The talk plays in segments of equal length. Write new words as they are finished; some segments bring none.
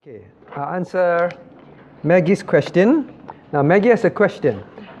Okay, I'll answer Maggie's question. Now, Maggie has a question.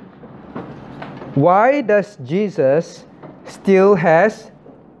 Why does Jesus still has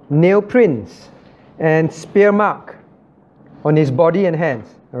nail prints and spear mark on his body and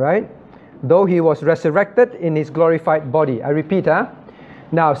hands? All right, though he was resurrected in his glorified body. I repeat,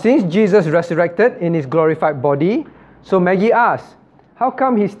 Now, since Jesus resurrected in his glorified body, so Maggie asks, how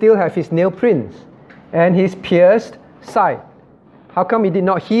come he still have his nail prints and his pierced side? How come he did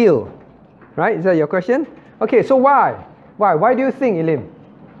not heal? Right? Is that your question? Okay, so why? Why do you think, Elim?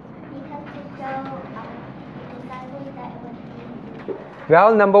 Because to show disciples that it was him.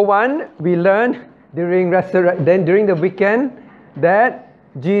 Well, number one, we learned during the weekend that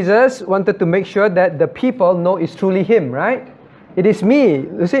Jesus wanted to make sure that the people know it's truly him, right? It is me.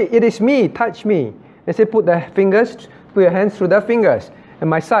 You say, it is me, touch me. They say, put your hands through the fingers and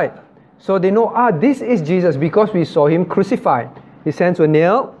my side. So they know, this is Jesus because we saw him crucified. His hands were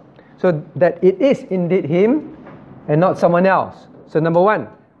nailed, so that it is indeed him and not someone else. So number one,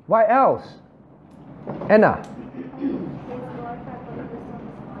 why else? Anna?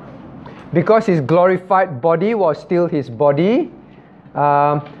 Because his glorified body was still his body.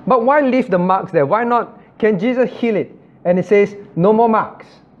 But why leave the marks there? Why not? Can Jesus heal it? And it says, no more marks.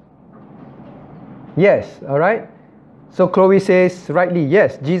 Yes, alright? So Chloe says rightly,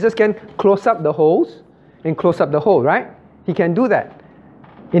 yes, Jesus can close up the holes and close up the hole, right? He can do that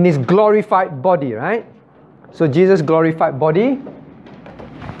in his glorified body, right? So Jesus' glorified body.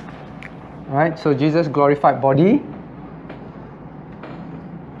 Right? So Jesus' glorified body.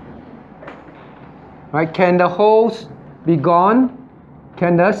 Right? Can the holes be gone?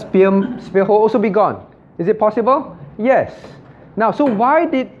 Can the spear hole also be gone? Is it possible? Yes. Now, so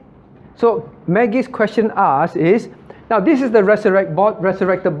Maggie's question asked is, now this is the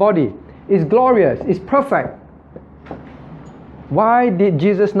resurrected body. It's glorious. It's perfect. Why did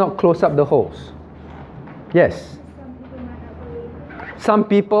Jesus not close up the holes? Yes. Some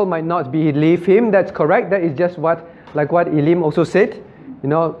people might not believe him. That's correct. That is just what Elim also said.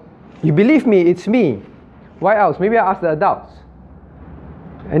 You believe me, it's me. Why else? Maybe I ask the adults.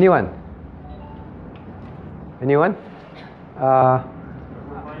 Anyone?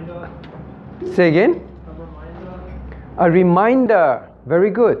 Say again? A reminder. Very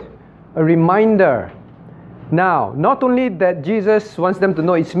good. A reminder. Now, not only that Jesus wants them to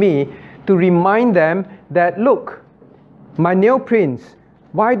know it's me, to remind them that, look, my nail prints.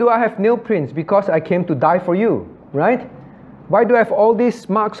 Why do I have nail prints? Because I came to die for you, right? Why do I have all these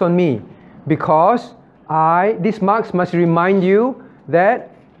marks on me? Because these marks must remind you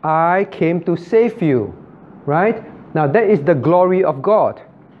that I came to save you, right? Now, that is the glory of God.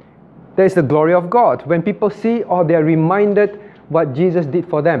 That is the glory of God. When people see or they're reminded what Jesus did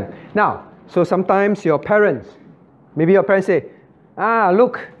for them. Now, so sometimes maybe your parents say,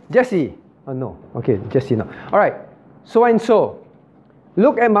 look, Jesse. Oh, no. Okay, Jesse, no. All right, so and so.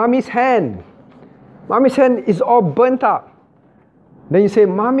 Look at mommy's hand. Mommy's hand is all burnt up. Then you say,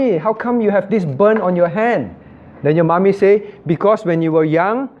 Mommy, how come you have this burn on your hand? Then your mommy say, because when you were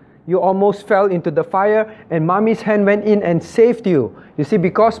young, you almost fell into the fire and mommy's hand went in and saved you. You see,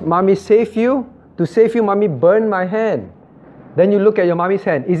 because mommy saved you, to save you, mommy burned my hand. Then you look at your mommy's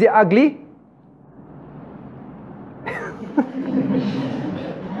hand. Is it ugly?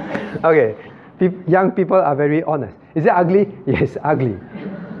 Okay, young people are very honest. Is it ugly? Yes, ugly.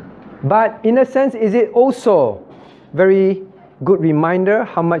 But in a sense, is it also very good reminder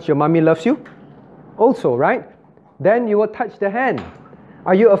how much your mommy loves you? Also, right? Then you will touch the hand.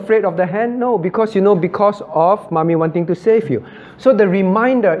 Are you afraid of the hand? No, because because of mommy wanting to save you. So the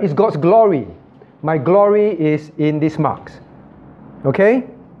reminder is God's glory. My glory is in these marks. Okay?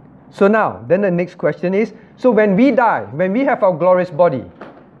 So now, then the next question is, so when we die, when we have our glorious body,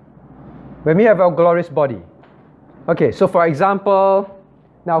 okay, so for example,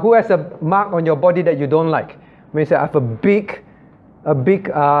 now who has a mark on your body that you don't like? When you say, I have a big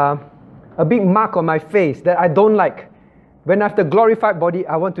mark on my face that I don't like. When I have the glorified body,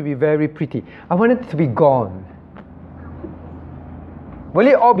 I want to be very pretty. I want it to be gone. Will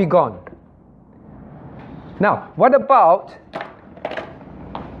it all be gone? Now, what about...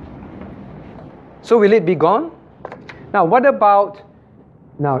 So will it be gone? Now, what about...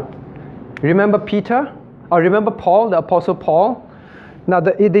 Now, remember Peter? Or remember Paul, the Apostle Paul? Now,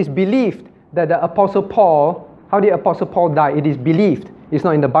 it is believed that the Apostle Paul... How did Apostle Paul die? It is believed. It's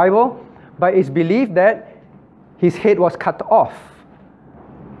not in the Bible. But it's believed that his head was cut off.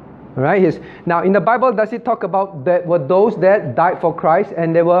 Right? Now, in the Bible, does it talk about that were those that died for Christ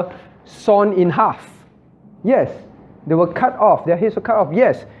and they were sawn in half? Yes. They were cut off. Their heads were cut off.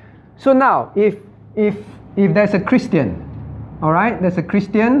 Yes. So now, if there's a Christian All right, there's a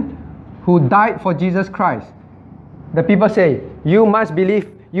Christian who died for Jesus Christ. The people say, you must believe,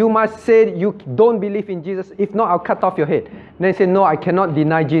 you must say you don't believe in Jesus. If not, I'll cut off your head. Then they say, no, I cannot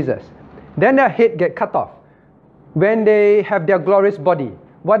deny Jesus. Then their head get cut off. When they have their glorious body,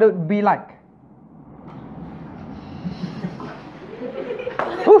 what would it be like?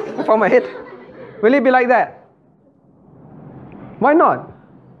 Oof, from my head. Will it be like that? Why not?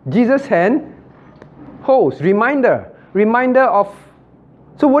 Jesus' hand holds, reminder of.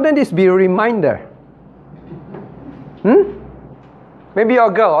 So wouldn't this be a reminder? Maybe you're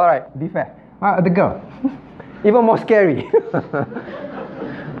a girl, alright, be fair. The girl. Even more scary.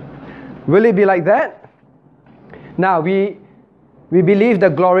 Will it be like that? Now, we believe the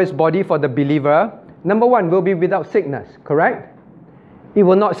glorious body for the believer, number one, will be without sickness, correct? It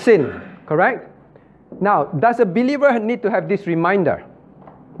will not sin, correct? Now, does a believer need to have this reminder?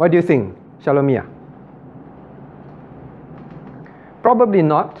 What do you think, Shalomia? Probably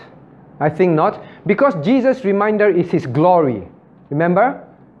not. I think not. Because Jesus' reminder is His glory. Remember?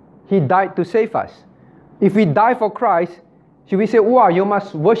 He died to save us. If we die for Christ, should we say, wow, you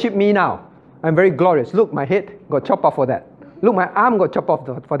must worship me now? I'm very glorious. Look, my head got chopped off for that. Look, my arm got chopped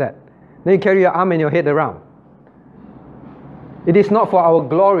off for that. Then you carry your arm and your head around. It is not for our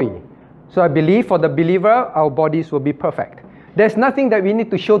glory. So I believe for the believer, our bodies will be perfect. There's nothing that we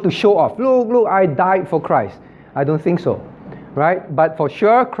need to show off. Look, I died for Christ. I don't think so. Right? But for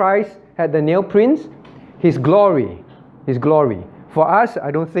sure, Christ had the nail prints, His glory. His glory. For us,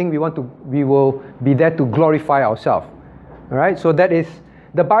 I don't think we will be there to glorify ourselves. Alright? So that is,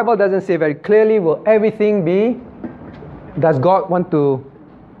 the Bible doesn't say very clearly, will everything be, does God want to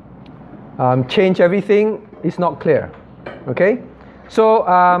change everything? It's not clear. Okay? So,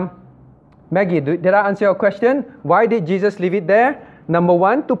 Maggie, did I answer your question? Why did Jesus leave it there? Number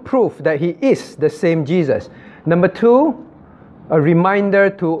one, to prove that He is the same Jesus. Number two, a reminder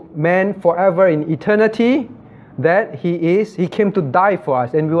to man forever in eternity that He came to die for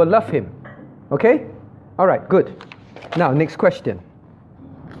us and we will love Him. Okay? Alright, good. Now, next question.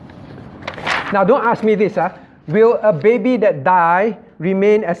 Now, don't ask me this. Will a baby that die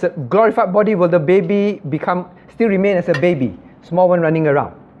remain as a glorified body? Will the baby still remain as a baby? Small one running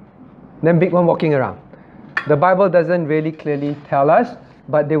around. Then big one walking around. The Bible doesn't really clearly tell us,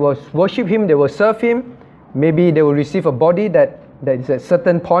 but they will worship Him, they will serve Him. Maybe they will receive a body that is at a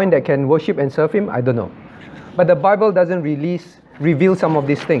certain point that can worship and serve Him. I don't know. But the Bible doesn't reveal some of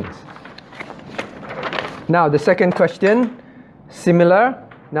these things. Now, the second question, similar.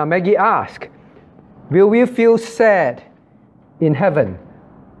 Now, Maggie asked, will we feel sad in heaven?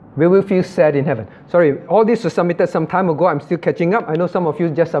 Will we feel sad in heaven? Sorry, all this was submitted some time ago. I'm still catching up. I know some of you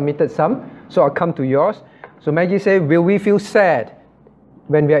just submitted some, so I'll come to yours. So Maggie said, will we feel sad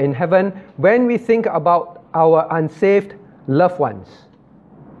when we are in heaven? When we think about our unsaved loved ones,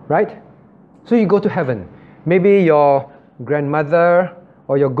 right? So you go to heaven. Maybe your grandmother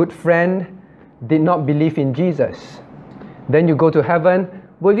or your good friend did not believe in Jesus. Then you go to heaven.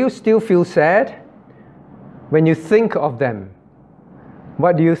 Will you still feel sad when you think of them?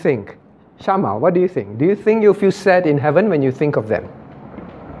 What do you think? Shama, what do you think? Do you think you'll feel sad in heaven when you think of them?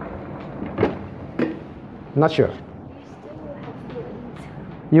 Not sure.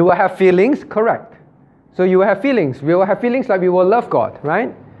 You will have feelings, correct. So you will have feelings. We will have feelings like we will love God,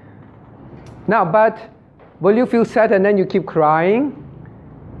 right? Now, but will you feel sad and then you keep crying?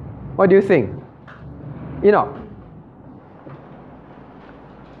 What do you think? You know,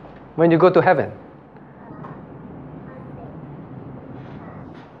 when you go to heaven.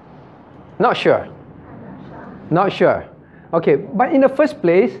 Not sure. Not sure. Okay, but in the first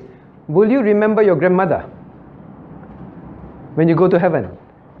place, will you remember your grandmother when you go to heaven?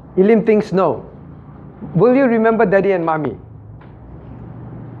 Elim thinks no. Will you remember daddy and mommy?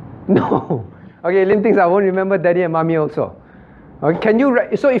 No. Okay, Elim thinks I won't remember daddy and mommy also.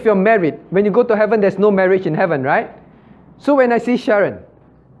 Okay, so if you're married, when you go to heaven, there's no marriage in heaven, right? So when I see Sharon,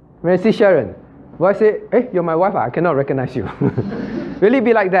 will I say, hey, you're my wife, I cannot recognize you. Will it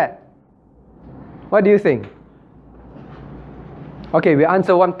be like that? What do you think? Okay, we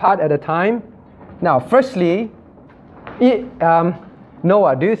answer one part at a time. Now, firstly,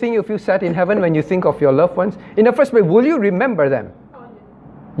 Noah, do you think you feel sad in heaven when you think of your loved ones? In the first place, will you remember them?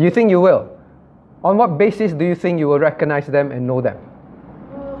 You think you will? On what basis do you think you will recognize them and know them?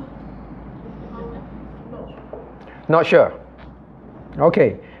 Not sure.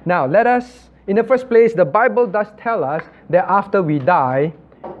 Okay, now let us, in the first place, the Bible does tell us that after we die,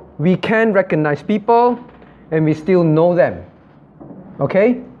 we can recognize people and we still know them.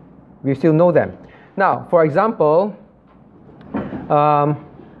 Okay? We still know them. Now, for example,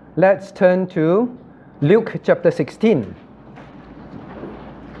 let's turn to Luke chapter 16.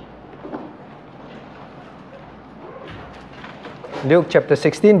 Luke chapter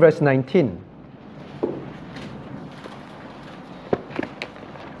 16, verse 19.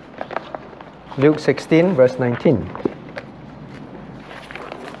 Luke 16, verse 19.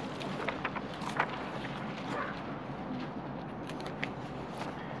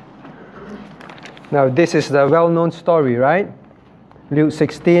 Now, this is the well-known story, right? Luke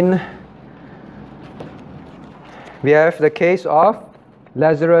 16. We have the case of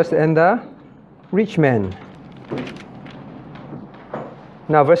Lazarus and the rich man.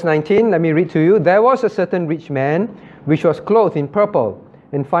 Now, verse 19, let me read to you. There was a certain rich man which was clothed in purple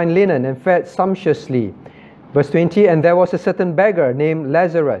and fine linen and fed sumptuously. Verse 20, and there was a certain beggar named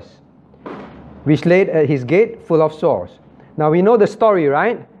Lazarus, which laid at his gate full of sores. Now, we know the story,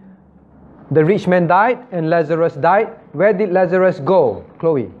 right? The rich man died and Lazarus died. Where did Lazarus go,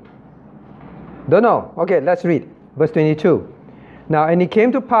 Chloe? Don't know. Okay, let's read. Verse 22. Now, and it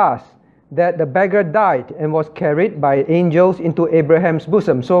came to pass that the beggar died and was carried by angels into Abraham's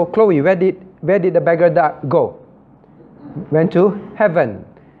bosom. So, Chloe, where did the beggar go? Went to heaven,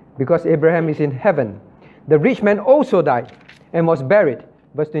 because Abraham is in heaven. The rich man also died and was buried.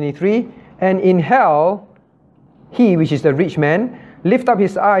 Verse 23. And in hell, he, which is the rich man, lift up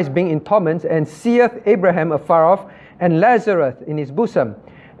his eyes, being in torments, and seeth Abraham afar off, and Lazarus in his bosom.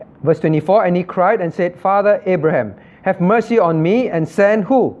 Verse 24, and he cried and said, Father Abraham, have mercy on me, and send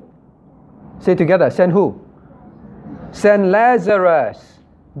who? Say together, send who? Send Lazarus,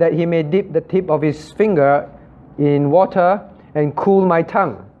 that he may dip the tip of his finger in water and cool my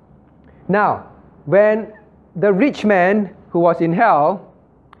tongue. Now, when the rich man who was in hell,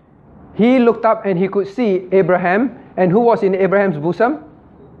 he looked up and he could see Abraham. And who was in Abraham's bosom?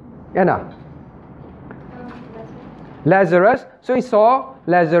 Anna. Lazarus. So he saw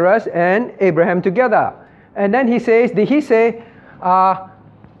Lazarus and Abraham together. And then he says, did he say,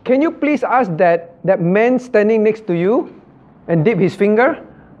 can you please ask that man standing next to you and dip his finger?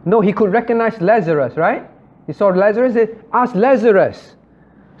 No, he could recognize Lazarus, right? He saw Lazarus, he said, ask Lazarus.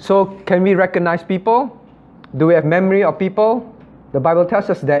 So can we recognize people? Do we have memory of people? The Bible tells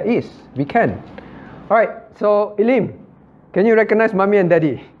us there is. We can. All right, so Elim, can you recognize mommy and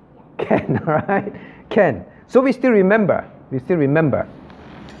daddy? Can, all right? Can. So we still remember. We still remember.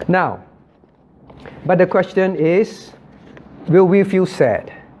 Now, but the question is, will we feel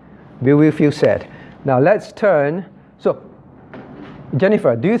sad? Will we feel sad? Now let's turn. So,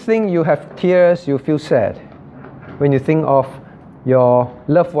 Jennifer, do you think you have tears, you feel sad when you think of your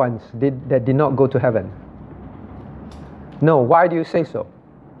loved ones that did not go to heaven? No. Why do you say so?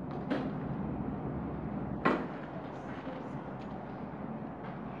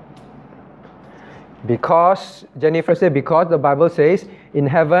 Because, Jennifer said, because the Bible says, in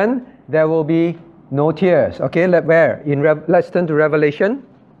heaven there will be no tears. Okay, where? Let's turn to Revelation.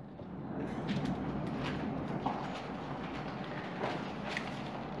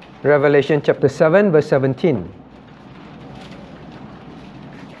 Revelation chapter 7, verse 17.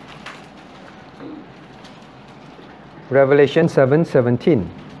 Revelation 7:17.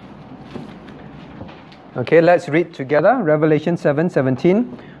 Okay, let's read together. Revelation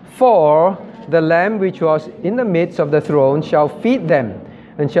 7:17. For the Lamb which was in the midst of the throne shall feed them,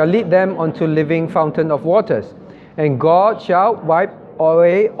 and shall lead them unto living fountain of waters. And God shall wipe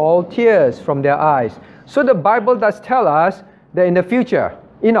away all tears from their eyes. So the Bible does tell us that in the future,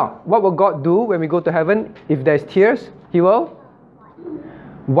 Enoch, what will God do when we go to heaven? If there's tears, He will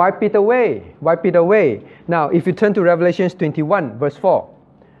wipe it away. Wipe it away. Now, if you turn to Revelation 21, verse 4.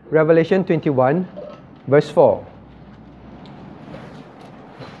 Revelation 21, verse 4.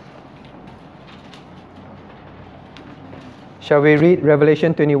 Shall we read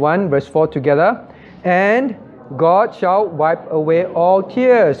Revelation 21, verse 4 together? And God shall wipe away all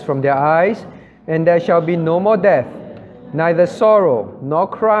tears from their eyes, and there shall be no more death, neither sorrow nor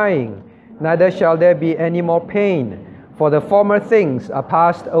crying, neither shall there be any more pain, for the former things are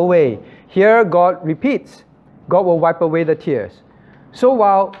passed away. Here God repeats, God will wipe away the tears. So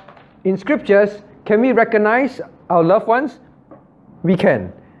while in scriptures, can we recognize our loved ones? We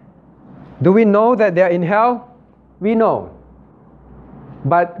can. Do we know that they are in hell? We know.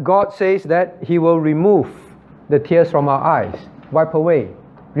 But God says that He will remove the tears from our eyes, wipe away,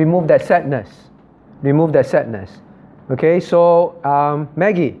 remove that sadness, remove that sadness. Okay, so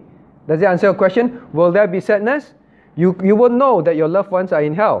Maggie, does that answer your question? Will there be sadness? You will know that your loved ones are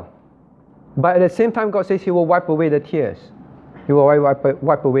in hell. But at the same time, God says He will wipe away the tears. He will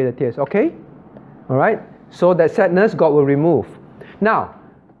wipe away the tears. Okay? Alright? So that sadness, God will remove. Now,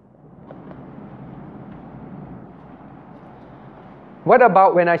 what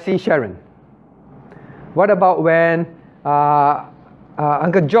about when I see Sharon? What about when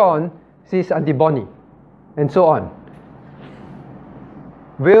Uncle John sees Auntie Bonnie? And so on.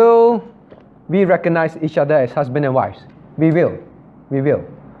 will we recognize each other as husband and wives? We will. We will.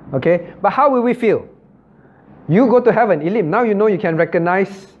 Okay? But how will we feel? You go to heaven, Elim. Now you know you can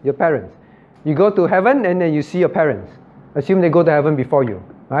recognize your parents. You go to heaven and then you see your parents. Assume they go to heaven before you.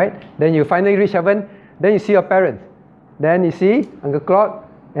 Right? Then you finally reach heaven. Then you see your parents. Then you see Uncle Claude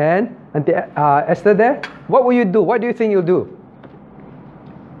and Auntie Esther there. What will you do? What do you think you'll do?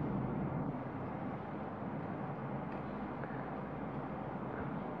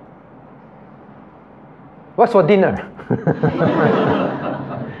 What's for dinner?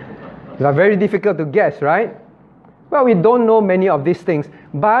 They are very difficult to guess, right? Well, we don't know many of these things.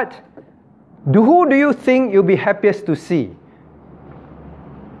 But who do you think you'll be happiest to see?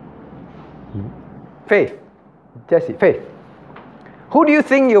 Faith. Jesse, Faith. Who do you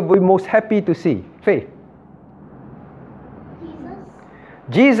think you'll be most happy to see? Faith.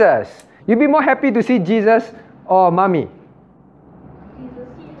 Jesus. You'll be more happy to see Jesus or Mommy?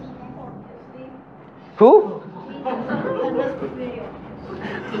 Who?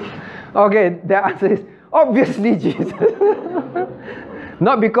 Okay, the answer is obviously Jesus.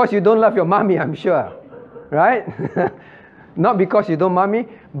 Not because you don't love your mommy, I'm sure. Right? Not because you don't mommy,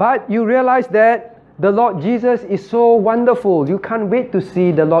 but you realize that the Lord Jesus is so wonderful. You can't wait to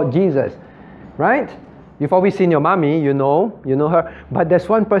see the Lord Jesus. Right? You've always seen your mommy, you know her. But there's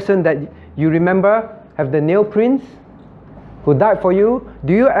one person that you remember, have the nail prints, who died for you.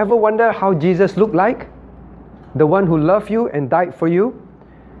 Do you ever wonder how Jesus looked like? The one who loved you and died for you.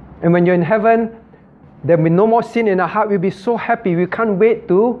 And when you're in heaven, there will be no more sin in our heart. We'll be so happy. We can't wait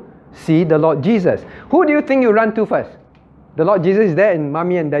to see the Lord Jesus. Who do you think you run to first? The Lord Jesus is there and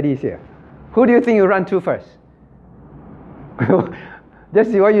Mommy and Daddy is here. Who do you think you run to first?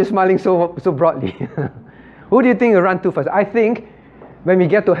 Jesse, why are you smiling so broadly? Who do you think you run to first? I think when we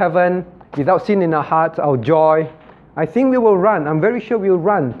get to heaven, without sin in our hearts, our joy, I think we will run. I'm very sure we will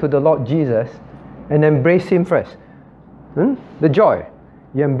run to the Lord Jesus and embrace Him first. The joy.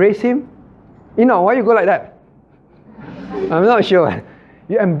 You embrace Him. Why you go like that? I'm not sure.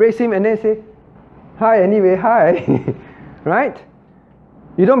 You embrace Him and then say, hi anyway, hi. Right?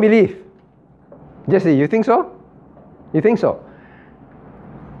 You don't believe. Jesse, you think so? You think so?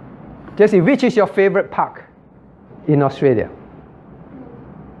 Jesse, which is your favorite park in Australia?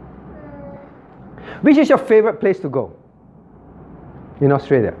 Which is your favorite place to go in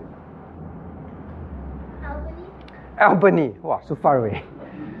Australia? Albany. Wow, so far away.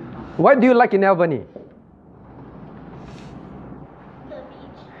 What do you like in Albany?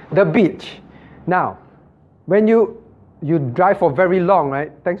 The beach. Now, when you drive for very long,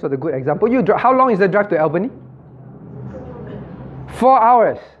 right? Thanks for the good example. How long is the drive to Albany? 4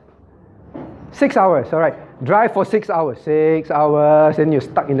 hours. 6 hours, all right. Drive for 6 hours. 6 hours, and you're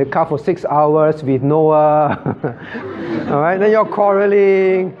stuck in the car for 6 hours with Noah. All right, then you're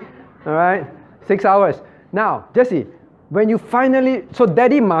quarreling. All right, 6 hours. Now, Jesse, when you finally, so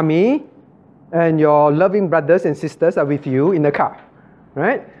Daddy, Mommy, and your loving brothers and sisters are with you in the car,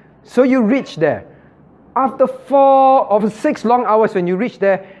 right? So you reach there. After 4 or 6 long hours when you reach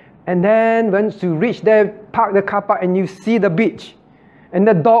there, and then once you reach there, park the car park and you see the beach, and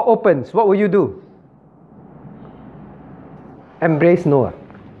the door opens, what will you do? Embrace Noah.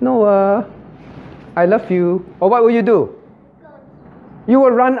 Noah, I love you. Or what will you do? You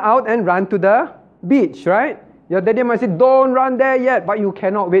will run out and run to the beach, right? Your daddy might say, don't run there yet, but you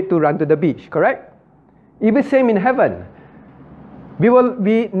cannot wait to run to the beach, correct? Even same in heaven.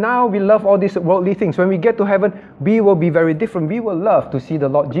 Now we love all these worldly things. When we get to heaven, we will be very different. We will love to see the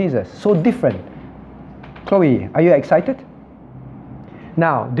Lord Jesus. So different. Chloe, are you excited?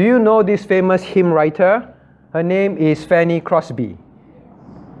 Now, do you know this famous hymn writer? Her name is Fanny Crosby.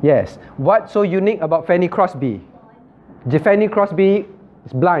 Yes. What's so unique about Fanny Crosby? Fanny Crosby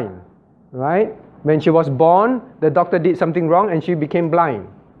is blind, right? When she was born, the doctor did something wrong and she became blind,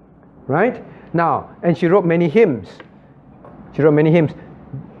 right? Now, and she wrote many hymns.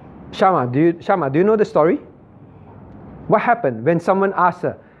 Shama, do you know the story? What happened when someone asked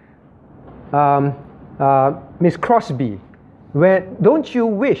her, Miss Crosby, don't you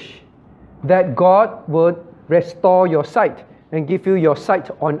wish that God would restore your sight and give you your sight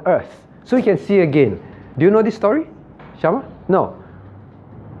on earth so you can see again? Do you know this story, Shama? No.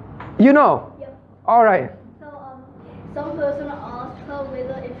 You know? Yep. All right. So, some person asked her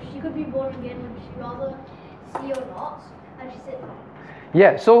whether if she could be born again, would she rather see or not? And she said no.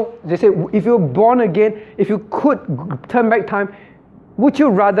 Yeah, so they say, if you're born again, if you could turn back time, would you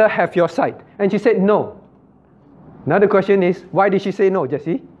rather have your sight? And she said no. Now the question is, why did she say no,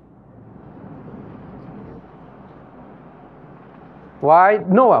 Jesse? Why?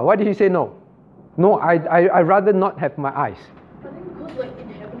 Noah, why did she say no? No, I'd rather not have my eyes. I think because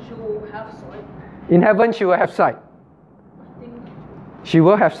In heaven, she will have sight. She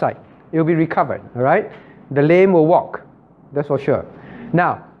will have sight. It will be recovered, all right? The lame will walk. That's for sure.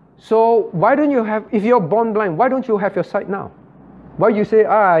 Now, so why don't you have, if you're born blind, why don't you have your sight now? Why you say,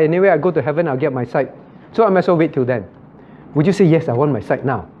 anyway, I go to heaven, I'll get my sight. So I might as well wait till then. Would you say, yes, I want my sight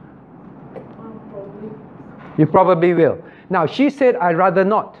now? You probably will. Now, she said, I'd rather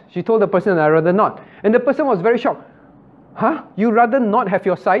not. She told the person, I'd rather not. And the person was very shocked. Huh? You rather not have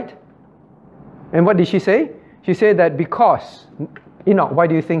your sight? And what did she say? She said that because, Enoch, why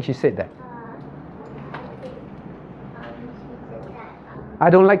do you think she said that? I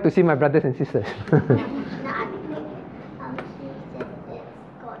don't like to see my brothers and sisters.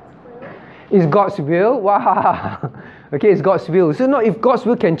 It's God's will? Wow. Okay, it's God's will. So no, if God's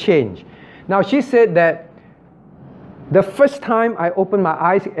will can change. Now she said that the first time I open my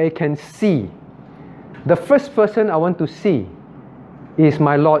eyes, I can see. The first person I want to see is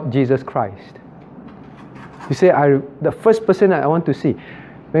my Lord Jesus Christ. You say, the first person I want to see.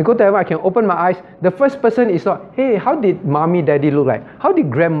 When I go to heaven, I can open my eyes. The first person is not, hey, how did mommy, daddy look like? How did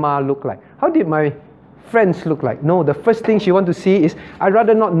grandma look like? How did my friends look like? No, the first thing she wants to see is, I'd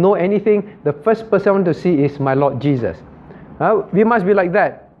rather not know anything. The first person I want to see is my Lord Jesus. We must be like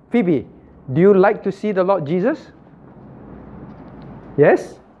that. Phoebe, do you like to see the Lord Jesus?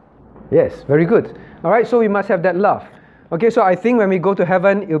 Yes? Yes, very good. All right, so we must have that love. Okay, so I think when we go to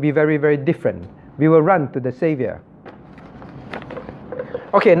heaven, it will be very, very different. We will run to the Savior.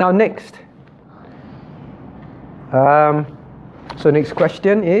 Okay, now next. So next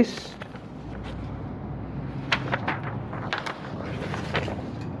question is,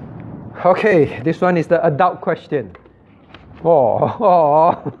 okay, this one is the adult question.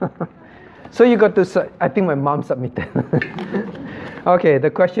 Oh. So you got to, I think my mom submitted. Okay, the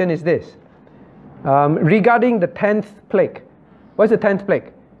question is this. Regarding the 10th plague. What's the 10th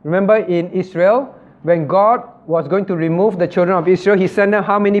plague? Remember in Israel, when God was going to remove the children of Israel, He sent them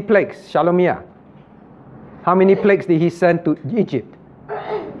how many plagues? Shalomia. How many plagues did He send to Egypt?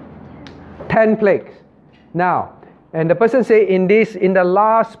 10 plagues. Now, and the person say in the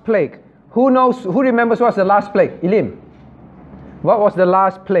last plague, who remembers what's the last plague? Elim. What was the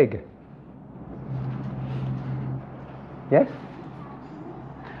last plague? Yes?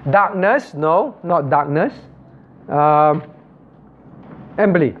 Darkness? No, not darkness.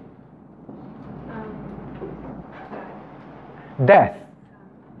 Emily. Death.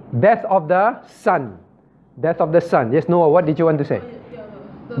 Death of the sun. Death of the sun. Yes, Noah, what did you want to say?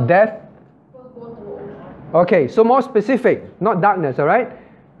 Death. Okay, so more specific, not darkness, all right?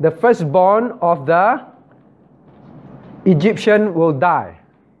 The firstborn of the Egyptian will die.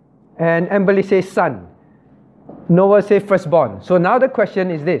 And Emily says son. Noah says firstborn. So now the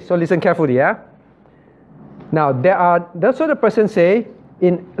question is this. So listen carefully, yeah? Now, that's what the person say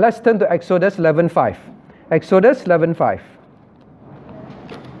let's turn to Exodus 11:5. Exodus 11:5.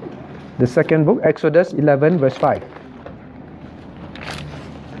 The second book, Exodus 11, verse 5.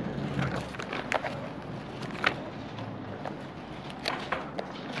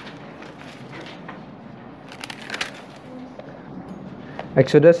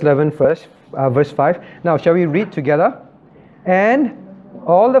 Exodus 11, verse 5. Now, shall we read together? And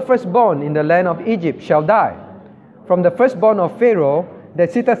all the firstborn in the land of Egypt shall die, from the firstborn of Pharaoh that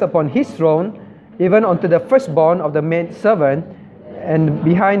sitteth upon his throne, even unto the firstborn of the maidservant, and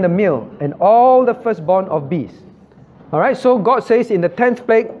behind the mill, and all the firstborn of beasts. Alright, so God says in the 10th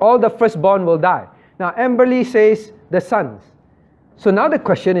plague, all the firstborn will die. Now, Amberly says the sons. So now the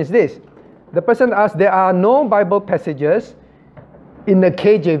question is this. The person asked, there are no Bible passages in the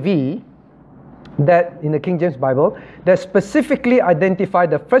KJV, in the King James Bible, that specifically identify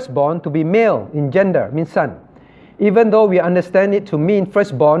the firstborn to be male in gender, means son. Even though we understand it to mean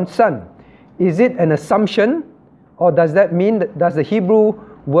firstborn son. Is it an assumption? Or does that mean does the Hebrew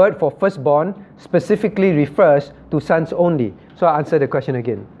word for firstborn specifically refers to sons only? So I answer the question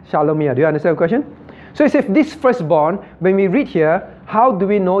again. Shalomia, do you understand the question? So it's if this firstborn, when we read here, how do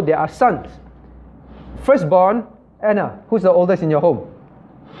we know they are sons? Firstborn, Anna, who's the oldest in your home?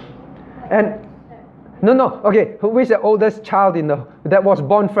 And okay, who is the oldest child that was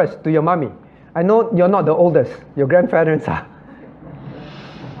born first to your mommy? I know you're not the oldest. Your grandparents are.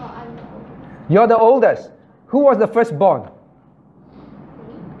 You're the oldest. Who was the firstborn?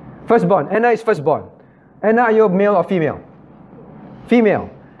 Firstborn. Anna is firstborn. Anna, are you male or female? Female.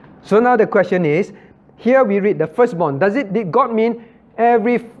 So now the question is, here we read the firstborn. Did God mean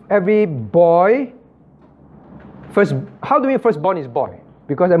every boy? How do we mean firstborn is boy?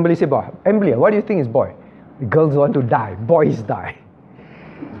 Because Emily said boy. Emily, what do you think is boy? Girls want to die. Boys die.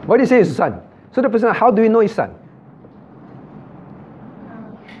 What do you say is son? So the person, how do we know his son?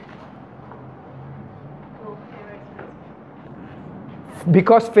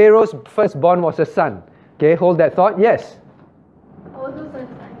 Because Pharaoh's firstborn was a son. Okay, hold that thought. Yes.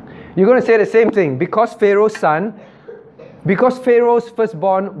 You're going to say the same thing. Because Pharaoh's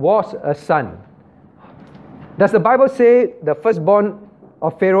firstborn was a son. Does the Bible say the firstborn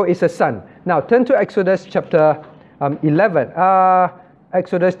of Pharaoh is a son? Now turn to Exodus chapter 11.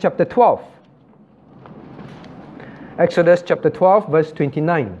 Exodus chapter 12. Exodus chapter 12 verse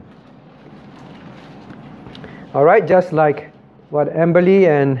 29. Alright, just like what Amberly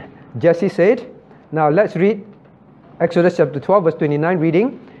and Jesse said. Now let's read Exodus chapter 12 verse 29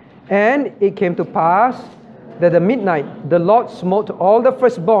 reading. And it came to pass that at midnight the Lord smote all the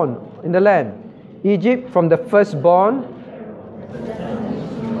firstborn in the land, Egypt from the firstborn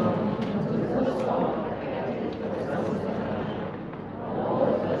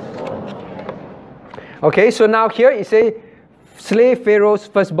Okay, so now here it says, slay Pharaoh's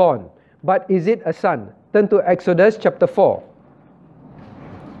firstborn. But is it a son? Turn to Exodus chapter 4.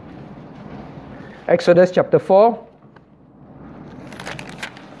 Exodus chapter 4.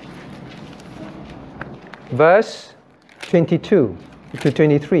 Verse 22 to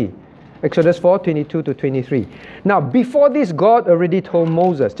 23. Exodus 4, 22 to 23. Now, before this, God already told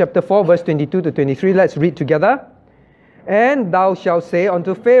Moses, chapter 4, verse 22 to 23. Let's read together. And thou shalt say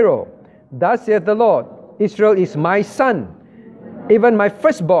unto Pharaoh, Thus saith the Lord, Israel is my son, even my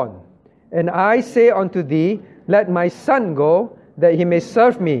firstborn. And I say unto thee, Let my son go, that he may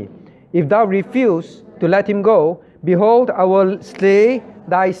serve me. If thou refuse to let him go, behold, I will slay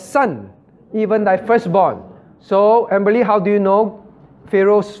thy son, even thy firstborn. So, Amberly, how do you know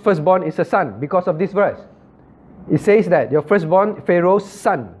Pharaoh's firstborn is a son? Because of this verse. It says that your firstborn, Pharaoh's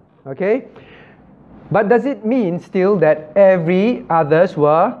son. Okay? But does it mean still that every others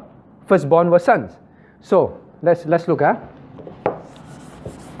were firstborn were sons? So, let's look at.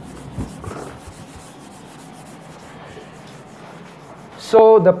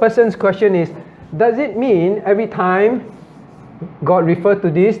 So, the person's question is, does it mean every time God referred to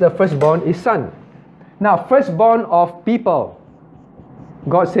this, the firstborn is son? Now, firstborn of people.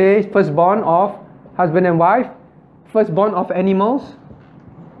 God says firstborn of husband and wife. Firstborn of animals.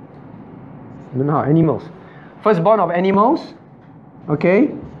 I don't know how, animals. Firstborn of animals.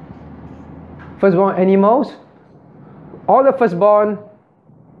 Okay. Firstborn animals. All the firstborn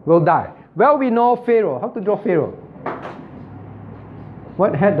will die. Well, we know Pharaoh. How to draw Pharaoh?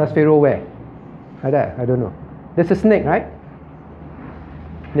 What hat does Pharaoh wear? Like that? I don't know. There's a snake, right?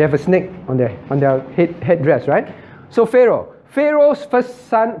 They have a snake on their headdress, right? So Pharaoh's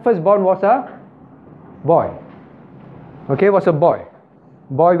firstborn was a boy. Okay, was a boy.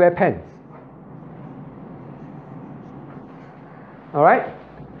 Boy wear pants. Alright?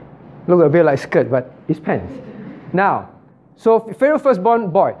 Look a bit like skirt, but it's pants. Now, so Pharaoh's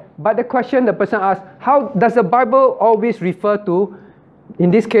firstborn boy. But the question the person asked, how does the Bible always refer to, in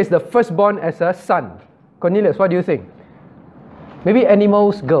this case, the firstborn as a son? Cornelius, what do you think? Maybe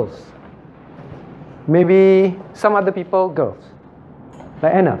animals, girls. Maybe some other people, girls.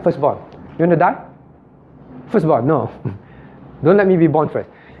 Like Anna, firstborn. You want to die? Firstborn, no. Don't let me be born first.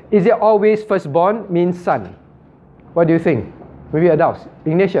 Is it always firstborn means son? What do you think? Maybe adults.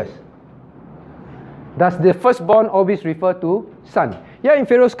 Ignatius. Does the firstborn always refer to son? Yeah, in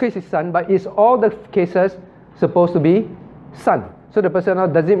Pharaoh's case it's son, but is all the cases supposed to be son? So the person now,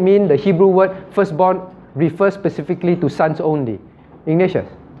 does it mean the Hebrew word firstborn refers specifically to sons only? Ignatius,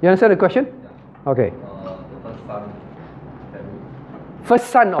 you understand the question? Yeah. Okay. The first son of family. First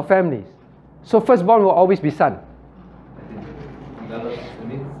son of families. So firstborn will always be son. I think regardless, it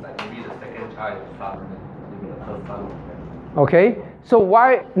means like maybe the second child is son, maybe the first son of family. Okay. So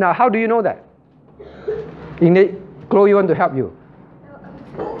why now? How do you know that? Chloe, want to help you.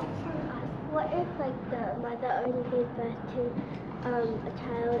 What if like the mother only gave birth to a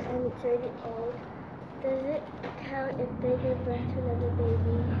child and it's already old? Does it count if they give birth to another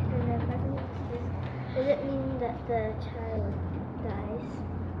baby and their pregnancy? Does it mean that the child dies?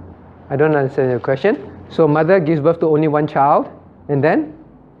 I don't understand your question. So mother gives birth to only one child, and then?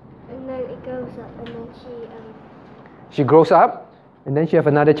 And then it grows up, and then she grows up, and then she have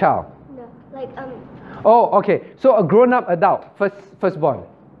another child. No, like Oh, okay. So a grown-up adult, firstborn.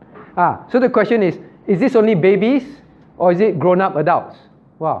 So the question is this only babies, or is it grown-up adults?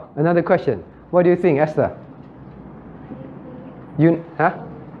 Wow, another question. What do you think, Esther?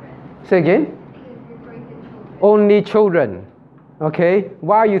 Say again? Only children. Okay.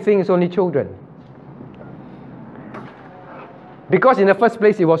 Why you think it's only children? Because in the first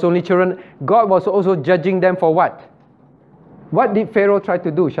place it was only children. God was also judging them for what? What did Pharaoh try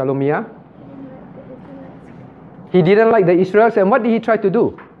to do, Shalomia? He didn't like the Israelites, and what did he try to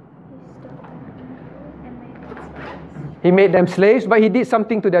do? He made them slaves, but he did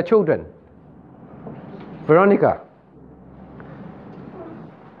something to their children. Veronica.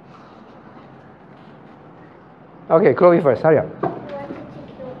 Okay, Chloe first. Hurry up.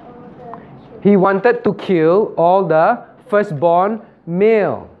 He wanted to kill all the firstborn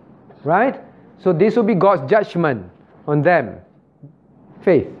male. Right? So this will be God's judgment on them.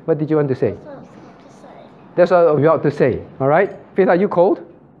 Faith, what did you want to say? That's what you ought to say. Alright? Faith, are you cold?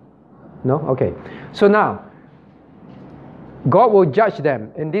 No? Okay. So now, God will judge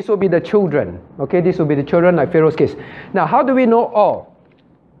them, and this will be the children. Okay, this will be the children like Pharaoh's case. Now, how do we know all?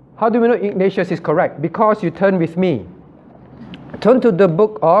 How do we know Ignatius is correct? Because you turn with me. Turn to the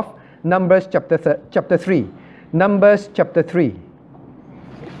book of Numbers chapter 3. Numbers chapter 3.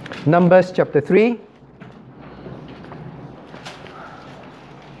 Numbers chapter 3.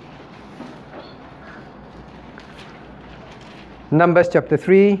 Numbers chapter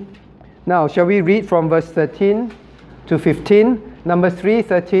 3. Now, shall we read from verse 13 to 15? Numbers 3,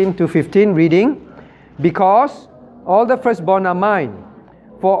 13 to 15, reading. Because all the firstborn are mine.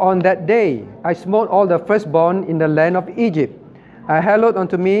 For on that day I smote all the firstborn in the land of Egypt. I hallowed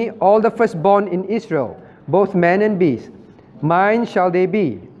unto me all the firstborn in Israel, both man and beast. Mine shall they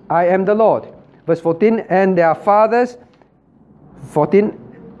be. I am the Lord. Verse 14, and their fathers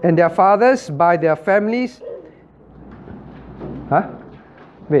by their families.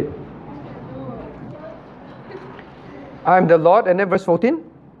 Wait. I am the Lord, and then verse 14.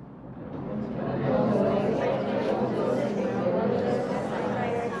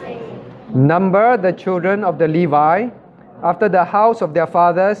 Number the children of the Levi after the house of their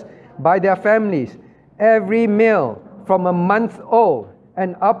fathers by their families, every male from a month old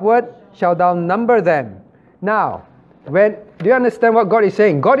and upward shall thou number them. Now, do you understand what God is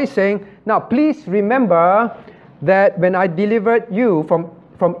saying? God is saying, now please remember that when I delivered you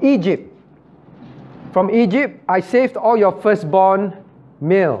from Egypt, I saved all your firstborn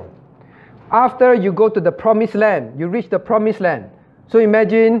male. After you go to the promised land, you reach the promised land. So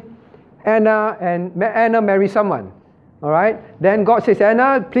imagine Anna marries someone. Alright? Then God says,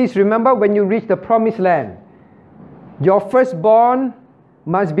 Anna, please remember when you reach the promised land, your firstborn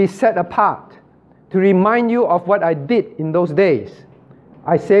must be set apart to remind you of what I did in those days.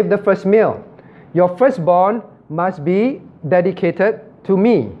 I saved the first male. Your firstborn must be dedicated to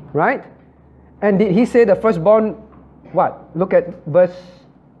me. Right? And did he say the firstborn what? Look at verse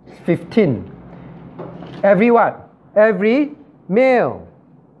 15. Every what? Every male.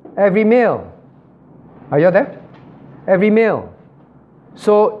 Every male. Are you there? Every male.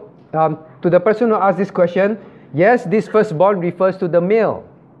 So, to the person who asked this question, yes, this firstborn refers to the male.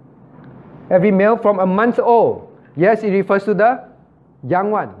 Every male from a month old. Yes, it refers to the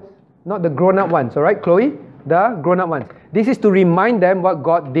young ones, not the grown-up ones. Alright, Chloe? The grown-up ones. This is to remind them what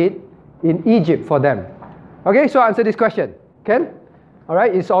God did in Egypt for them. Okay, so answer this question. Ken?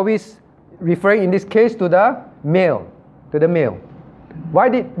 Alright, it's always referring in this case to the male. To the male. Why,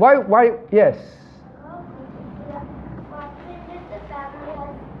 yes?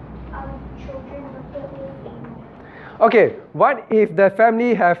 Okay, what if the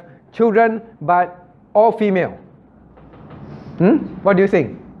family have children but all female? What do you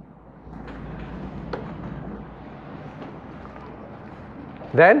think?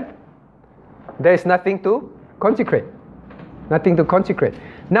 Then there is nothing to consecrate. Nothing to consecrate.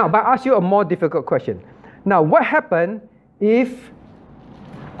 Now, but I ask you a more difficult question. Now, what happened if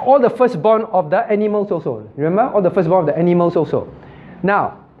all the firstborn of the animals also? Remember? All the firstborn of the animals also.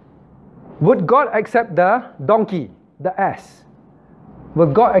 Now, would God accept the donkey, the ass? Will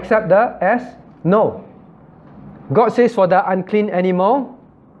God accept the ass? No. God says for the unclean animal,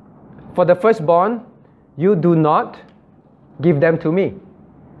 for the firstborn, you do not give them to me.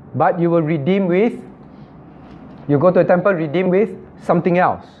 But you will redeem with, you go to a temple, redeem with something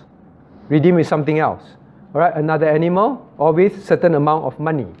else. Redeem with something else. Alright, another animal or with certain amount of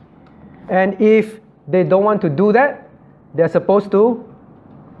money. And if they don't want to do that, they're supposed to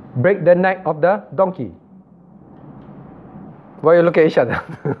break the neck of the donkey. Why you look at each other?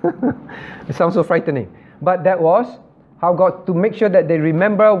 It sounds so frightening. But that was how God, to make sure that they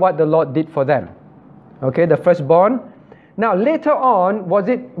remember what the Lord did for them. Okay, the firstborn. Now later on, was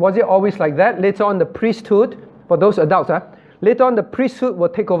it always like that? Later on the priesthood, for those adults, later on the priesthood will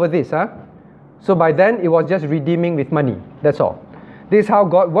take over this. So by then it was just redeeming with money. That's all. This is how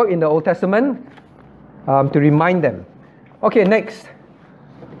God worked in the Old Testament to remind them. Okay, next.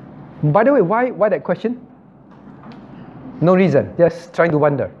 By the way, why that question? No reason, just trying to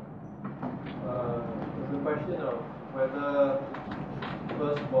wonder. The question of whether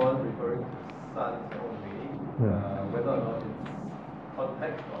firstborn referring to sons only, whether or not it's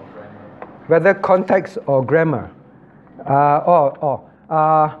context or grammar. Whether context or grammar.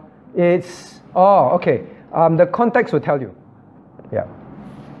 Okay. The context will tell you. Yeah.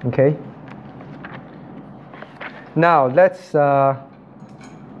 Okay. Now let's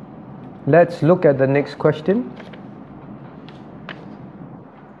look at the next question.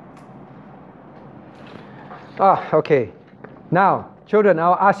 Okay. Now, children,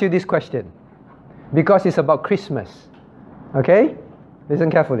 I'll ask you this question because it's about Christmas. Okay? Listen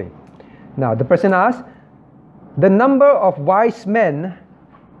carefully. Now, the person asks, the number of wise men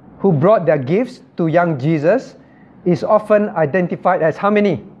who brought their gifts to young Jesus is often identified as how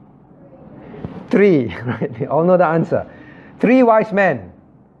many? 3. Right? They all know the answer. 3 wise men.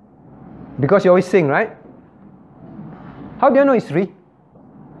 Because you always sing, right? How do you know it's 3?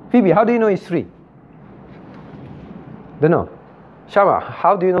 Phoebe, how do you know it's 3? Don't know. Shama,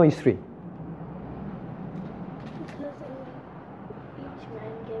 how do you know it's 3?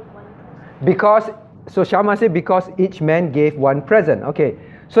 Because, so Shama said, because each man gave one present. Okay,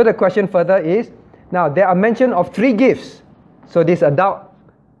 so the question further is, now there are mention of 3 gifts. So this adult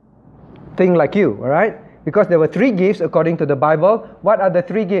thing like you, alright? Because there were 3 gifts according to the Bible. What are the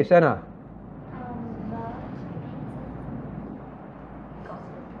 3 gifts, Anna?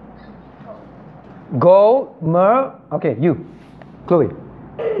 Gold, myrrh, okay, you, Chloe.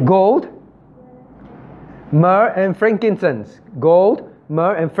 Gold, myrrh and frankincense. Gold,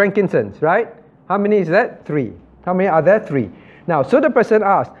 myrrh and frankincense, right? How many is that? 3. How many are there? 3. Now, so the person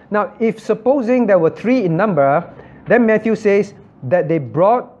asked, now if supposing there were 3 in number, then Matthew says that they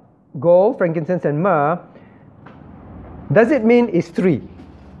brought gold, frankincense and myrrh. Does it mean it's 3?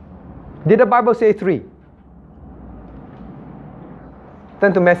 Did the Bible say 3?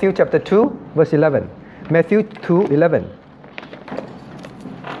 Turn to Matthew chapter 2, verse 11. Matthew 2:11.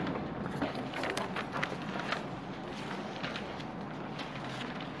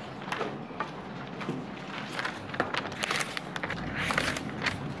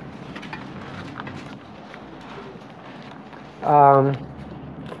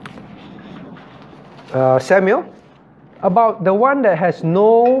 Samuel, about the one that has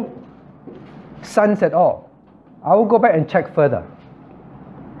no sons at all. I will go back and check further.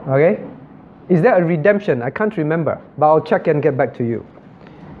 Okay? Is there a redemption? I can't remember, but I'll check and get back to you.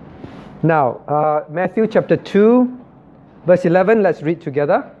 Now, Matthew chapter 2, verse 11, let's read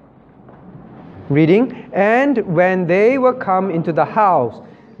together. Reading, and when they were come into the house,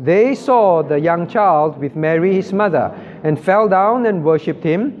 they saw the young child with Mary his mother, and fell down and worshipped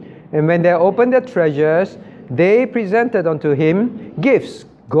him. And when they opened their treasures, they presented unto him gifts,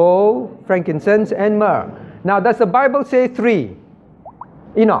 gold, frankincense, and myrrh. Now, does the Bible say 3?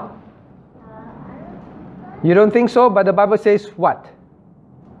 Enoch? You don't think so? But the Bible says what?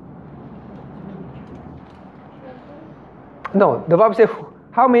 No, the Bible says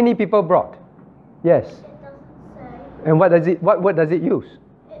how many people brought? Yes. It doesn't say. And what does it? What word does it use?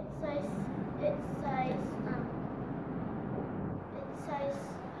 It says. It says.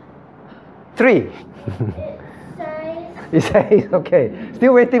 3. It says. It says, okay.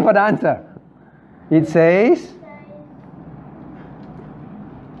 Still waiting for the answer. It says.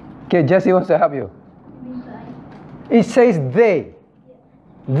 Okay, Jesse wants to help you. It says they.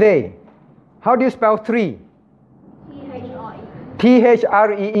 They. How do you spell 3?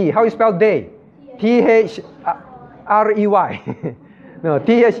 T-H-R-E-E. How do you spell they? T-H-R-E-Y. No,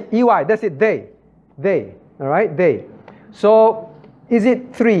 T-H-E-Y. That's it, they. They. Alright, they. So, is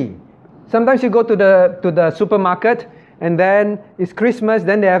it 3? Sometimes you go to the supermarket and then it's Christmas,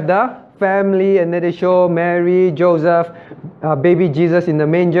 then they have the family and then they show Mary, Joseph, baby Jesus in the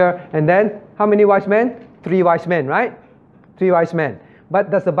manger, and then how many wise men? 3 wise men, right? 3 wise men.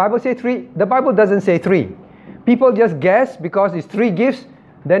 But does the Bible say 3? The Bible doesn't say 3. People just guess because it's 3 gifts,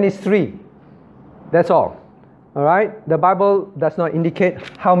 then it's 3. That's all. Alright? The Bible does not indicate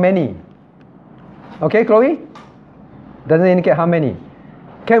how many. Okay, Chloe? Doesn't indicate how many.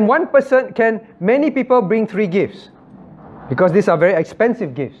 Can many people bring 3 gifts? Because these are very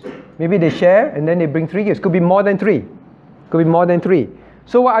expensive gifts. Maybe they share and then they bring 3 gifts. Could be more than 3. Could be more than 3.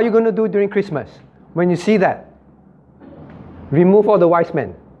 So what are you going to do during Christmas? When you see that? Remove all the wise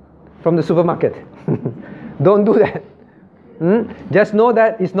men from the supermarket. Don't do that. Just know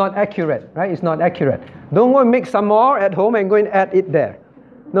that it's not accurate, right? It's not accurate. Don't go and make some more at home and go and add it there.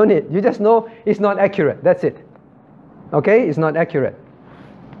 No need. You just know it's not accurate. That's it. Okay? It's not accurate.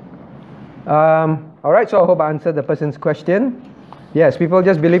 Alright, so I hope I answered the person's question. Yes, people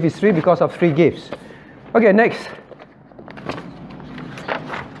just believe it's 3 because of 3 gifts. Okay, next.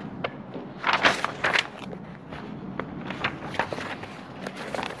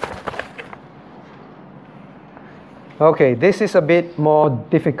 Okay, this is a bit more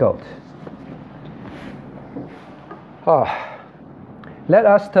difficult. Oh, let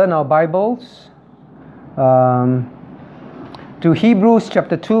us turn our Bibles to Hebrews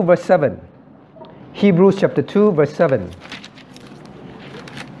chapter 2 verse 7. Hebrews chapter 2 verse 7.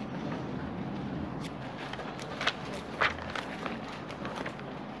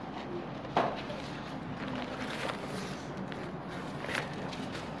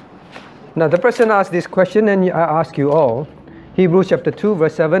 Now the person asked this question and I ask you all. Hebrews chapter 2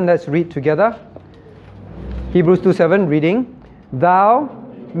 verse 7, let's read together. Hebrews 2:7 reading. Thou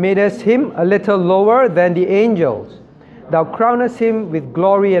madest him a little lower than the angels. Thou crownest him with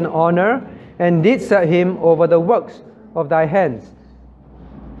glory and honor, and didst set him over the works of thy hands.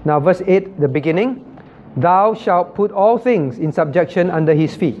 Now verse 8, the beginning. Thou shalt put all things in subjection under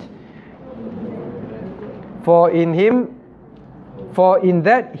his feet. For in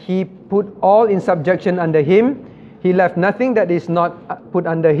that he put all in subjection under him, he left nothing that is not put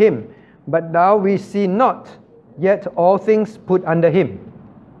under him. But now we see not yet all things put under him.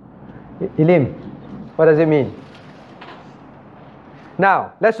 Elim, what does it mean?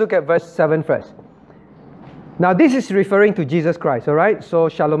 Now, let's look at verse 7 first. Now, this is referring to Jesus Christ, all right? So,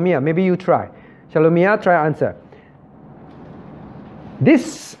 Shalomia, maybe you try. Shalomia, try answer.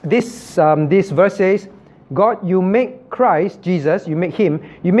 This verse says, God, you make Christ, Jesus, you make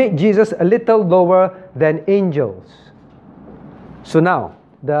Jesus a little lower than angels. So now,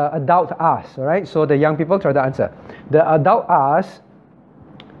 the adult asks, all right? So the young people try to answer. The adult asks,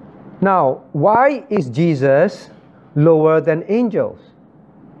 now, why is Jesus lower than angels?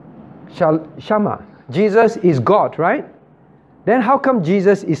 Shama, Jesus is God, right? Then how come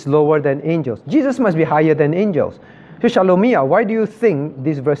Jesus is lower than angels? Jesus must be higher than angels. So Shalomia, why do you think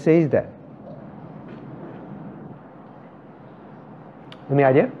this verse says that? Any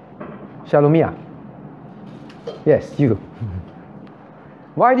idea? Shalomia. Yes, you.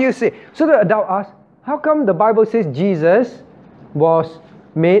 Why do you say? So the adult asks, how come the Bible says Jesus was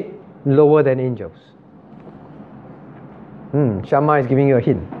made lower than angels? Shama is giving you a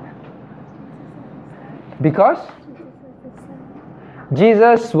hint. Because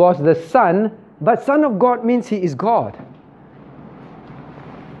Jesus was the Son, but Son of God means He is God.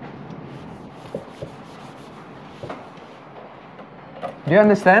 Do you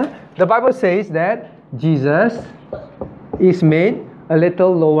understand? The Bible says that Jesus is made a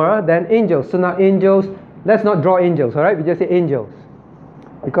little lower than angels. So now angels, let's not draw angels, alright? We just say angels.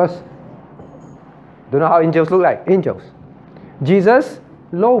 Because, don't know how angels look like. Angels. Jesus,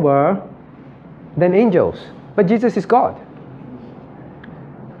 lower than angels. But Jesus is God.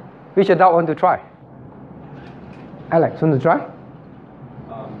 Which adult want to try? Alex, want to try? Because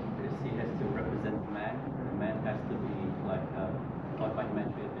he has to represent man. The man has to be like God by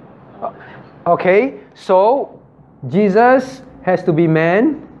man created. Okay, so Jesus has to be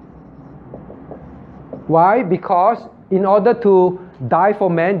man. Why? Because in order to die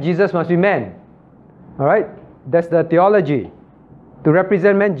for man, Jesus must be man. Alright? That's the theology. To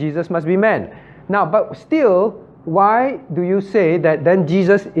represent man, Jesus must be man. Now, but still, why do you say that then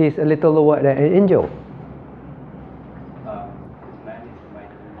Jesus is a little lower than an angel?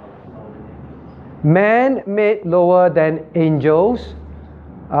 Man made lower than angels.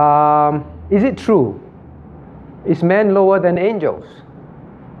 Is it true? Is man lower than angels?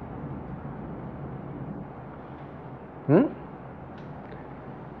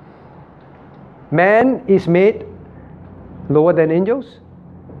 Man is made lower than angels?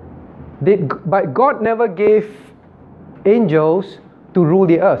 But God never gave angels to rule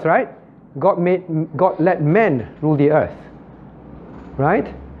the earth, right? God let men rule the earth.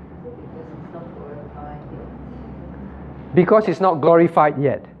 Right? Because it's not glorified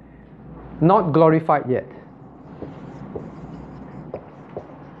yet. Not glorified yet.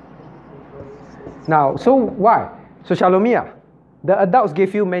 Now, so why? So Shalomia, the adults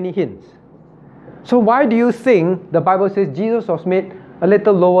gave you many hints. So why do you think the Bible says Jesus was made a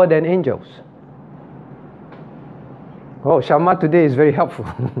little lower than angels? Oh, Shama today is very helpful.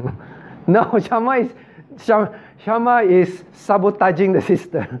 No, Shama is sabotaging the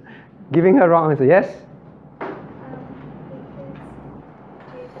sister, giving her wrong answer. Yes?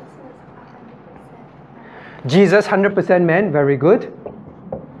 Jesus 100% man, very good.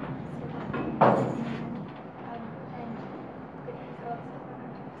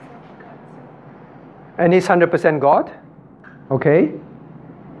 And he's 100% God. Okay.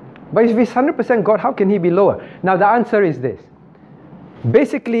 But if he's 100% God, how can he be lower? Now the answer is this.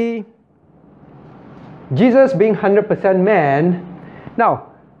 Basically, Jesus being 100% man. Now,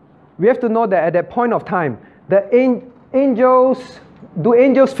 we have to know that at that point of time, the angels, do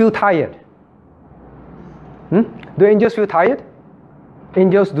angels feel tired? Do angels feel tired?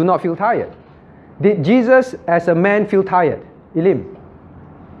 Angels do not feel tired. Did Jesus as a man feel tired? Elim.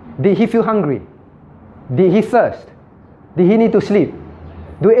 Did he feel hungry? Did he thirst? Did he need to sleep?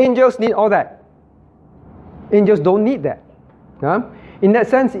 Do angels need all that? Angels don't need that. In that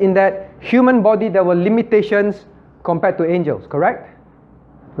sense, in that human body, there were limitations compared to angels, correct?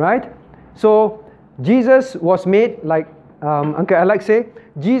 Right? So, Jesus was made, like Uncle Alex say,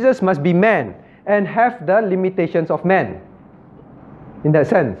 Jesus must be man and have the limitations of man. In that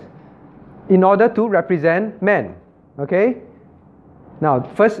sense. In order to represent man. Okay? Now,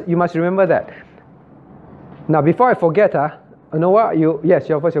 first, you must remember that. Now, before I forget, Noah, yes,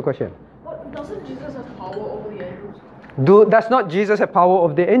 what's your question? But doesn't Jesus have power over the angels? Does not Jesus have power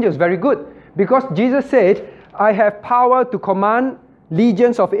over the angels? Very good. Because Jesus said, I have power to command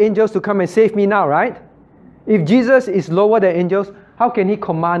legions of angels to come and save me now, right? If Jesus is lower than angels, how can he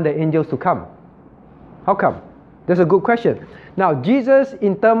command the angels to come? How come? That's a good question. Now, Jesus,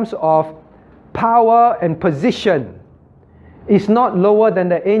 in terms of power and position, is not lower than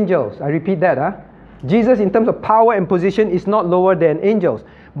the angels. I repeat that. Jesus, in terms of power and position, is not lower than angels.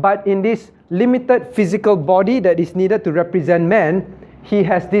 But in this limited physical body that is needed to represent man, he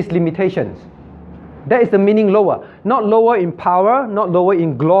has these limitations. That is the meaning lower. Not lower in power, not lower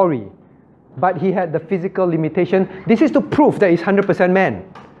in glory. But he had the physical limitation. This is to prove that he's 100% man.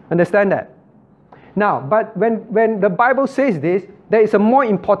 Understand that? Now, but when the Bible says this, there is a more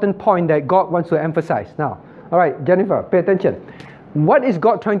important point that God wants to emphasize. Now, all right, Jennifer, pay attention. What is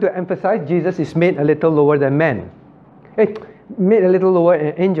God trying to emphasize? Jesus is made a little lower than man. Made a little lower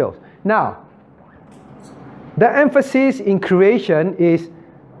than angels. Now, the emphasis in creation is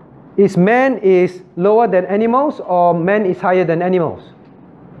man is lower than animals or man is higher than animals?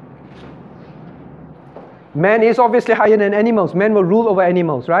 Man is obviously higher than animals. Man will rule over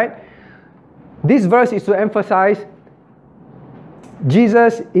animals, right? This verse is to emphasize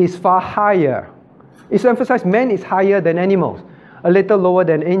Jesus is far higher. It's to emphasize man is higher than animals, a little lower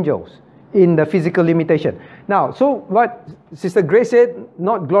than angels in the physical limitation. Now, so what Sister Grace said,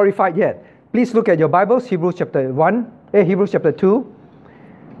 not glorified yet. Please look at your Bibles, Hebrews chapter 2.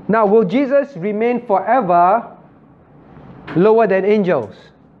 Now, will Jesus remain forever lower than angels?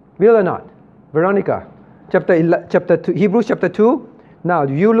 Will or not? Veronica, chapter 2, Hebrews chapter 2. Now,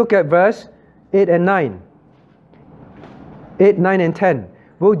 you look at verse 8 and 9. 8, 9 and 10.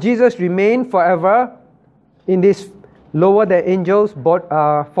 Will Jesus remain forever in this lower than angels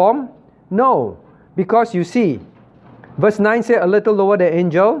form? No. Because you see, verse 9 says a little lower than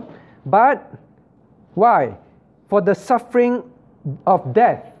angel. But why? For the suffering of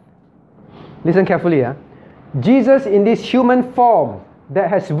death. Listen carefully. Jesus in this human form that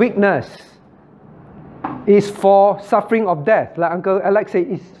has weakness is for suffering of death. Like Uncle Alex said,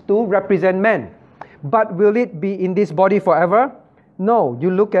 is to represent man. But will it be in this body forever? No.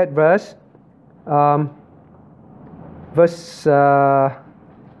 You look at verse 9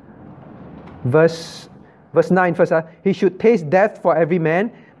 first. He should taste death for every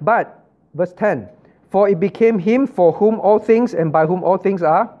man. But, verse 10, for it became him for whom all things and by whom all things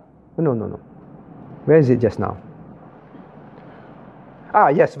are. No. Where is it just now?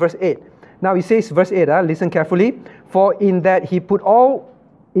 Yes, verse 8. Now he says, verse 8, listen carefully. For in that he put all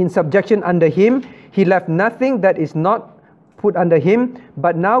in subjection under him, he left nothing that is not put under him.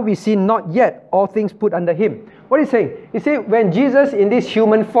 But now we see not yet all things put under him. What is he saying? He's saying when Jesus in this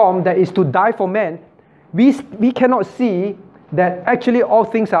human form that is to die for man, we cannot see that actually all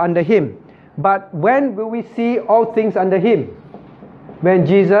things are under him. But when will we see all things under him? When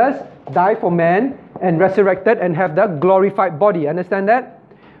Jesus died for man and resurrected and have the glorified body. Understand that?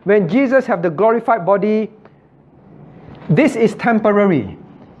 When Jesus have the glorified body, this is temporary.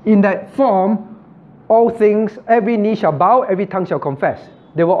 In that form, all things, every knee shall bow, every tongue shall confess.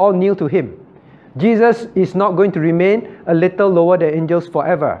 They will all kneel to him. Jesus is not going to remain a little lower than angels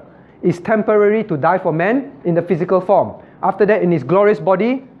forever. It's temporary to die for man in the physical form. After that, in his glorious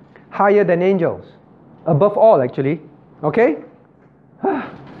body, higher than angels. Above all, actually. Okay?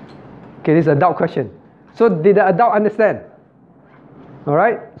 Okay, this is a adult question. So, did the adult understand?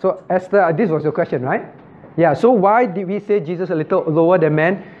 Alright? So, Esther, this was your question, right? Yeah, so why did we say Jesus a little lower than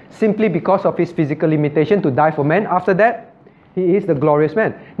man? Simply because of his physical limitation to die for man. After that, he is the glorious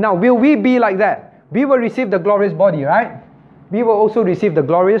man. Now, will we be like that? We will receive the glorious body, right? We will also receive the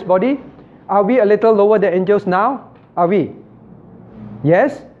glorious body. Are we a little lower than angels now? Are we?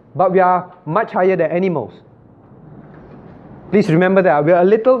 Yes, but we are much higher than animals. Please remember that. We are a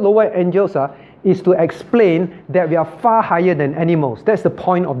little lower angels is to explain that we are far higher than animals. That's the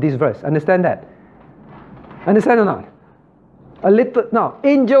point of this verse. Understand that? Understand or not? A little. Now,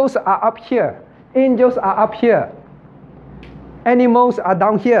 angels are up here. Angels are up here. Animals are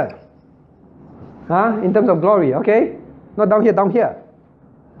down here. In terms of glory, okay? Not down here, down here.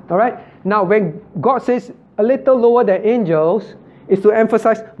 Alright? Now, when God says a little lower than angels, is to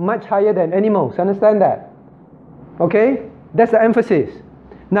emphasize much higher than animals. Understand that? Okay? That's the emphasis.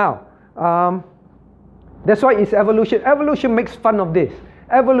 Now, that's why it's evolution. Evolution makes fun of this.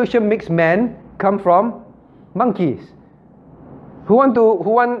 Evolution makes man come from monkeys. Who want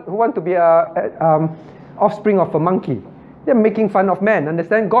to be a offspring of a monkey? They're making fun of man.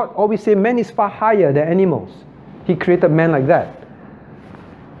 Understand? God always say man is far higher than animals. He created man like that.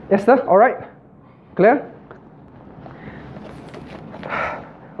 Esther, all right? Clear?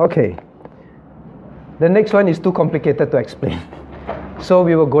 Okay. The next one is too complicated to explain. So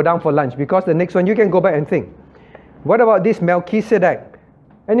we will go down for lunch, because the next one you can go back and think. What about this Melchizedek?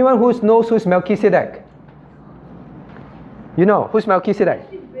 Anyone who knows who's Melchizedek? You know, who's Melchizedek? I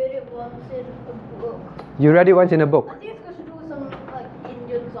actually read it once in a book. You read it once in a book. I think it's got to do with some like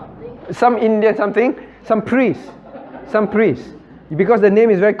Indian something. Some Indian something, some priest. Because the name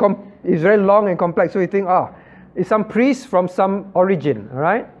is very long and complex, so you think, it's some priest from some origin, all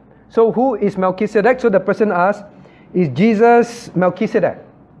right? So who is Melchizedek? So the person asks, is Jesus Melchizedek?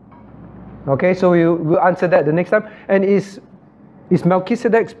 Okay, so we'll answer that the next time. And is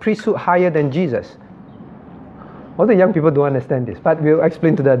Melchizedek's priesthood higher than Jesus? All the young people don't understand this, but we'll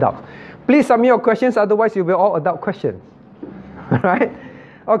explain to the adults. Please submit your questions, otherwise you'll be all adult questions. All right?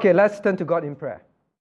 Okay, let's turn to God in prayer.